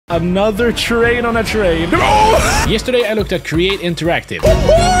Another train on a train. Oh! Yesterday, I looked at Create Interactive.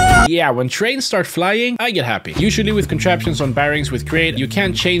 Yeah, when trains start flying, I get happy. Usually with contraptions on bearings with Create, you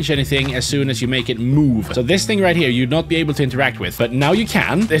can't change anything as soon as you make it move. So this thing right here, you'd not be able to interact with. But now you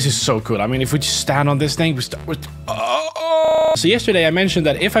can. This is so cool. I mean, if we just stand on this thing, we start with... So yesterday, I mentioned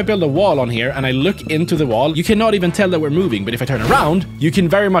that if I build a wall on here and I look into the wall, you cannot even tell that we're moving. But if I turn around, you can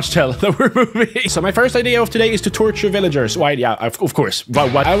very much tell that we're moving. So my first idea of today is to torture villagers. Why? Yeah, of course.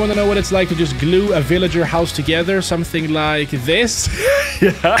 But what? I want to know what it's like to just glue a villager house together. Something like this.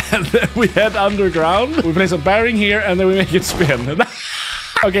 Yeah. And then we head underground. We place a bearing here and then we make it spin.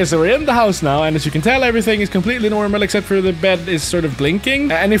 Okay, so we're in the house now, and as you can tell, everything is completely normal except for the bed is sort of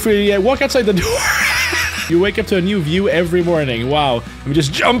blinking. And if we walk outside the door... You wake up to a new view every morning. Wow. We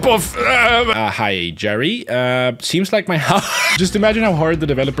just jump off. Hi, Jerry. Seems like my house. Just imagine how hard the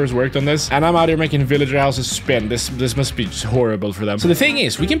developers worked on this. And I'm out here making villager houses spin. This must be just horrible for them. So the thing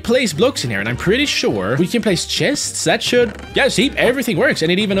is, we can place blocks in here, and I'm pretty sure we can place chests. That should... Yeah, see, everything works.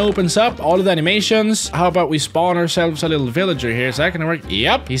 And it even opens up all of the animations. How about we spawn ourselves a little villager here? Is that gonna work?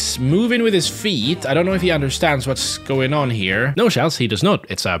 Yep. He's moving with his feet. I don't know if he understands what's going on here. No, Shalz, he does not.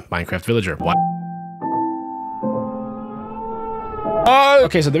 It's a Minecraft villager. What?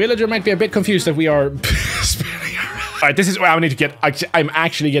 Okay, so the villager might be a bit confused that we are spinning around. All right, this is where I need to get... I'm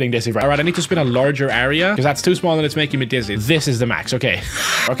actually getting dizzy. All right, I need to spin a larger area because that's too small and it's making me dizzy. This is the max. Okay.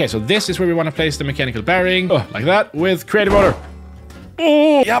 Okay, so this is where we want to place the mechanical bearing. Oh, like that with creative order.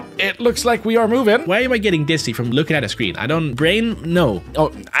 Oh, yep, it looks like we are moving. Why am I getting dizzy from looking at a screen? I don't... Brain? No.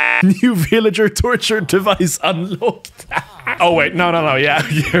 Oh, new villager torture device unlocked. Oh, wait. No. Yeah.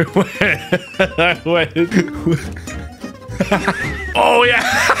 Wait. Oh, yeah.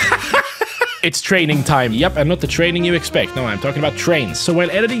 It's training time. Yep, and not the training you expect. No, I'm talking about trains. So while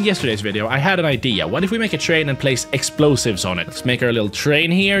editing yesterday's video, I had an idea. What if we make a train and place explosives on it? Let's make our little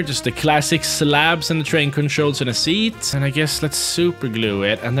train here. Just the classic slabs and the train controls and a seat. And I guess let's super glue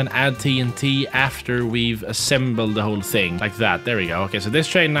it and then add TNT after we've assembled the whole thing. Like that. There we go. Okay, so this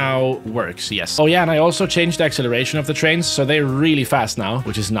train now works. Yes. Oh, yeah, and I also changed the acceleration of the trains, so they're really fast now,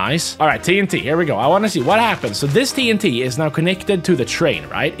 which is nice. All right, TNT. Here we go. I want to see what happens. So this TNT is now connected to the train,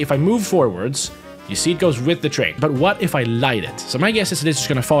 right? If I move forward, you see it goes with the train. But what if I light it? So my guess is that it's just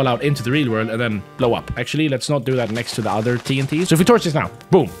gonna fall out into the real world and then blow up. Actually, let's not do that next to the other TNTs. So if we torch this now,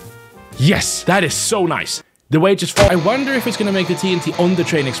 boom. Yes, that is so nice. The way it just falls. I wonder if it's gonna make the TNT on the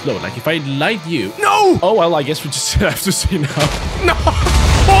train explode. Like if I light you. No! Oh, well, I guess we just have to see now. No!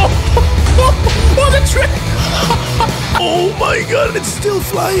 Oh, the train! Oh my god, it's still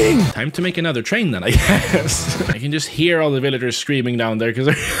flying! Time to make another train then, I guess. I can just hear all the villagers screaming down there.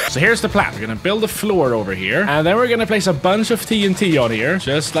 So here's the plan. We're gonna build a floor over here. And then we're gonna place a bunch of TNT on here.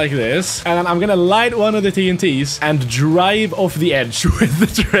 Just like this. And then I'm gonna light one of the TNTs and drive off the edge with the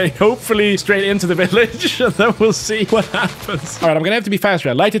train. Hopefully straight into the village. And then we'll see what happens. Alright, I'm gonna have to be faster.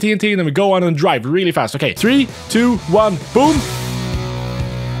 I light the TNT and then we go on and drive really fast. Okay, 3, 2, 1, boom!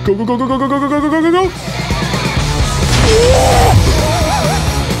 Go, go, go, go, go, go, go, go, go, go, go, go!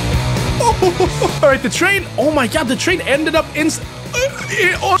 All right, the train. Oh my god, the train ended up in.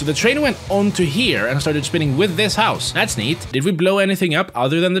 So the train went onto here and started spinning with this house. That's neat. Did we blow anything up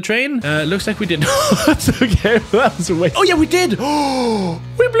other than the train? Looks like we did not. Okay, that was a waste. Oh yeah, we did.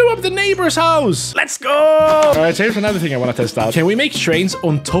 We blew up the neighbor's house. Let's go. All right, so here's another thing I want to test out. Can we make trains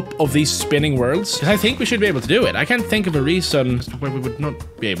on top of these spinning worlds? Because I think we should be able to do it. I can't think of a reason where we would not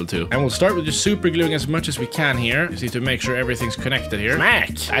be able to. And we'll start with just super gluing as much as we can here. Just need to make sure everything's connected here. Smack.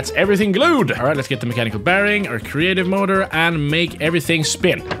 That's everything glued. All right, let's get the mechanical bearing, our creative motor, and make everything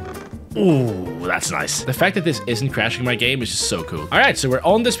spin. Ooh, that's nice. The fact that this isn't crashing my game is just so cool. All right, so we're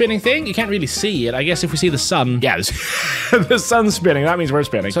on the spinning thing. You can't really see it. I guess if we see the sun, yeah, the sun's spinning. That means we're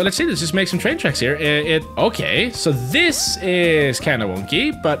spinning. So let's see. Let's just make some train tracks here. Okay, so this is kind of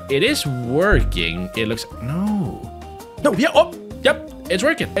wonky, but it is working. It looks yeah. Oh, yep. It's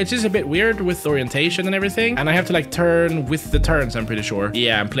working. It's just a bit weird with orientation and everything. And I have to like turn with the turns, I'm pretty sure.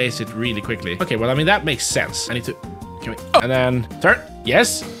 Yeah, and place it really quickly. Okay, well, I mean, that makes sense. I need to... Can we... Oh. And then turn.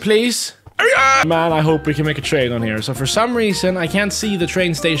 Yes, please. Man, I hope we can make a train on here. So for some reason, I can't see the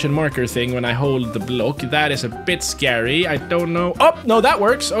train station marker thing when I hold the block. That is a bit scary. I don't know. Oh, no, that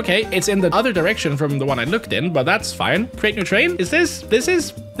works. Okay, it's in the other direction from the one I looked in, but that's fine. Create new train. This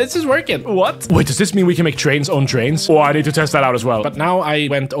is working. What? Wait, does this mean we can make trains on trains? Oh, I need to test that out as well. But now I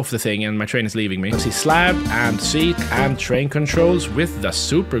went off the thing and my train is leaving me. Let's see, slab and seat and train controls with the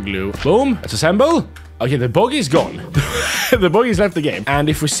super glue. Boom. Let's assemble. Okay, the buggy's gone. The buggy's left the game. And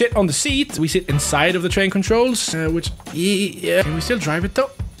if we sit on the seat, we sit inside of the train controls, which, yeah. Can we still drive it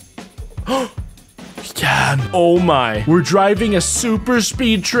though? Can. Oh my. We're driving a super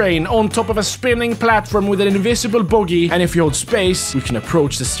speed train on top of a spinning platform with an invisible buggy. And if you hold space, we can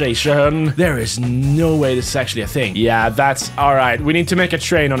approach the station. There is no way this is actually a thing. Yeah, that's all right. We need to make a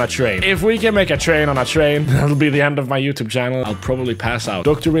train on a train. If we can make a train on a train, that'll be the end of my YouTube channel. I'll probably pass out.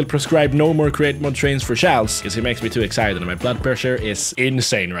 Doctor will prescribe no more create mod trains for Shalz because he makes me too excited and my blood pressure is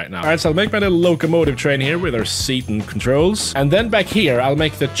insane right now. All right, so I'll make my little locomotive train here with our seat and controls. And then back here, I'll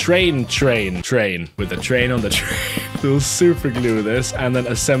make the train with the train on the train. We'll super glue this and then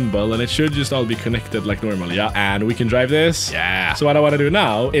assemble, and it should just all be connected like normal. Yeah, and we can drive this. Yeah. So what I want to do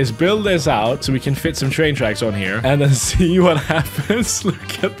now is build this out so we can fit some train tracks on here and then see what happens.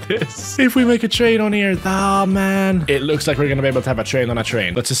 Look at this. If we make a train on here, oh man, it looks like we're gonna be able to have a train on a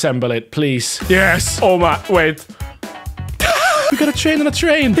train. Let's assemble it, please. Yes. Oh my, wait. We got a train on a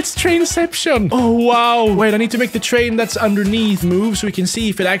train. It's trainception. Oh, wow. Wait, I need to make the train that's underneath move so we can see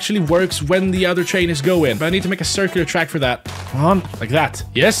if it actually works when the other train is going. But I need to make a circular track for that. Come on, like that.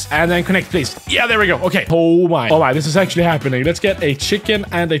 Yes, and then connect, please. Yeah, there we go. Okay. Oh my, this is actually happening. Let's get a chicken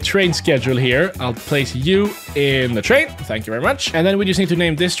and a train schedule here. I'll place you in the train. Thank you very much. And then we just need to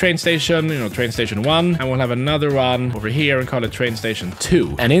name this train station, you know, train station 1. And we'll have another one over here and call it train station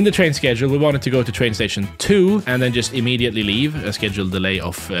 2. And in the train schedule, we want it to go to train station 2 and then just immediately leave. A scheduled delay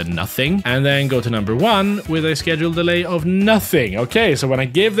of nothing, and then go to number 1 with a scheduled delay of nothing. Okay, so when I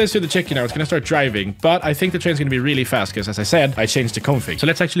give this to the chicken now, it's gonna start driving, but I think the train's gonna be really fast because, as I said, I changed the config. So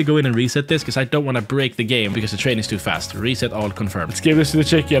let's actually go in and reset this because I don't want to break the game because the train is too fast. Reset all confirmed. Let's give this to the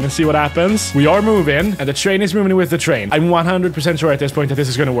chicken and see what happens. We are moving, and the train is moving with the train. I'm 100% sure at this point that this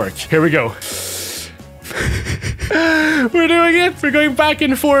is gonna work. Here we go. We're doing it. We're going back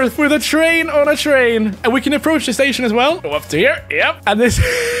and forth with a train on a train. And we can approach the station as well. Go up to here. Yep. And this...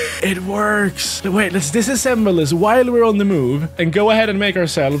 it works. Wait, let's disassemble this while we're on the move and go ahead and make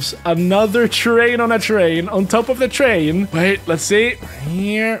ourselves another train on a train on top of the train. Wait, let's see.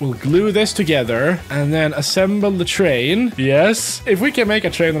 Here. We'll glue this together and then assemble the train. Yes. If we can make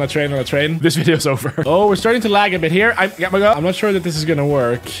a train on a train on a train, this video's over. Oh, we're starting to lag a bit here. I'm not sure that this is gonna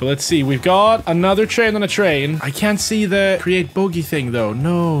work. So let's see. We've got another train on a train. I can't see the create bogey thing though.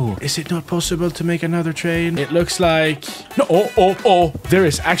 No. Is it not possible to make another train? It looks like... no. Oh. There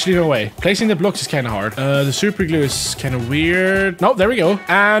is actually no way. Placing the blocks is kind of hard. The super glue is kind of weird. No, there we go.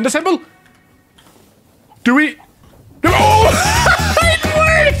 And assemble. Do we... no. Oh! It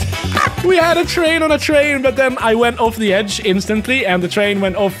worked! We had a train on a train, but then I went off the edge instantly and the train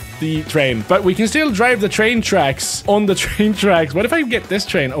went off the train. But we can still drive the train tracks on the train tracks. What if I get this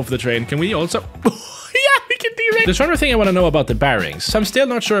train off the train? Can we also... yeah, we can direct. There's one more thing I want to know about the bearings. So I'm still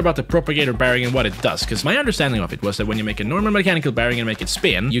not sure about the propagator bearing and what it does, because my understanding of it was that when you make a normal mechanical bearing and make it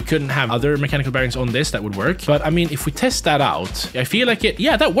spin, you couldn't have other mechanical bearings on this that would work. But I mean, if we test that out, I feel like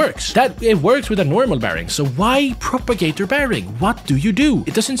that works. It works with a normal bearing. So why propagator bearing? What do you do?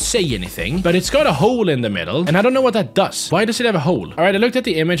 It doesn't say anything, but it's got a hole in the middle, and I don't know what that does. Why does it have a hole? All right, I looked at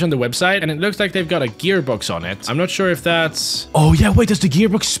the image on the website, and it looks like they've got a gearbox on it. I'm not sure if that's... oh yeah, wait, does the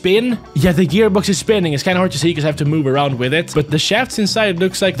gearbox spin? Yeah, the gearbox is spinning. It's kind of hard to see because I have to move around with it, but the shafts inside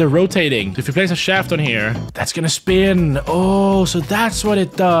looks like they're rotating. So if you place a shaft on here, that's gonna spin. Oh, so that's what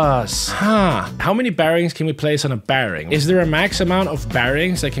it does. Huh. How many bearings can we place on a bearing? Is there a max amount of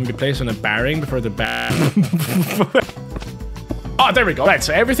bearings that can be placed on a bearing before the oh, there we go. Right,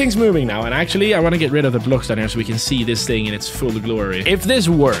 so everything's moving now, and actually, I want to get rid of the blocks down here so we can see this thing in its full glory. If this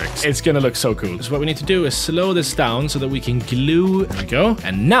works, it's gonna look so cool. So what we need to do is slow this down so that we can glue. There we go.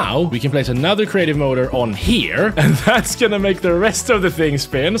 And now we can place another creative motor on here, and that's gonna make the rest of the thing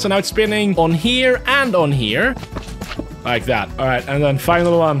spin. So now it's spinning on here and on here. Like that. All right, and then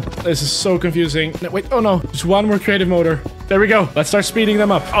final one. This is so confusing. No, wait, oh no. Just one more creative motor. There we go. Let's start speeding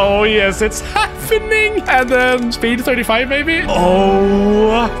them up. Oh yes, it's happening. And then speed 35 maybe. Oh,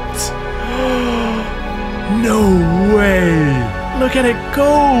 what? No way. Look at it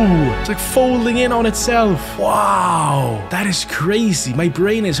go. It's like folding in on itself. Wow. That is crazy. My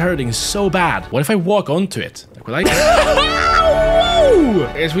brain is hurting so bad. What if I walk onto it? Like, will I...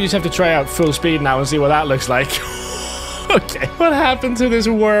 I guess we just have to try out full speed now and see what that looks like. Okay, what happened to this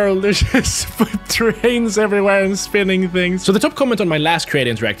world? There's just trains everywhere and spinning things. So the top comment on my last Create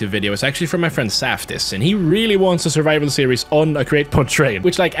Interactive video is actually from my friend Saftis, and he really wants a survival series on a Create Pod train,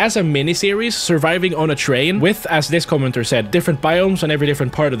 which, like, as a mini-series, surviving on a train with, as this commenter said, different biomes on every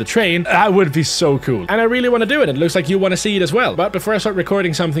different part of the train, that would be so cool. And I really want to do it. It looks like you want to see it as well. But before I start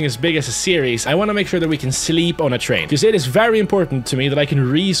recording something as big as a series, I want to make sure that we can sleep on a train, because it is very important to me that I can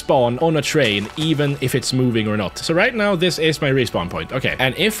respawn on a train, even if it's moving or not. So right now, this is my respawn point. Okay,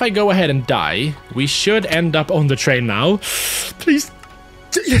 and if I go ahead and die, we should end up on the train now. Please.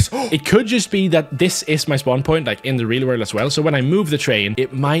 Yes. It could just be that this is my spawn point, like in the real world as well. So when I move the train,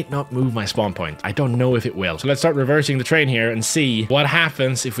 it might not move my spawn point. I don't know if it will. So let's start reversing the train here and see what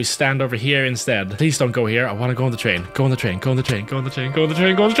happens if we stand over here instead. Please don't go here. I want to go on the train. Go on the train. Go on the train. Go on the train. Go on the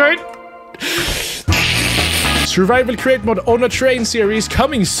train. Go on the train. Survival Create Mod on a Train series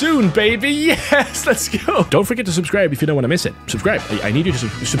coming soon, baby. Yes, let's go. Don't forget to subscribe if you don't want to miss it. Subscribe. I need you to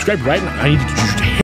subscribe right now. I need you to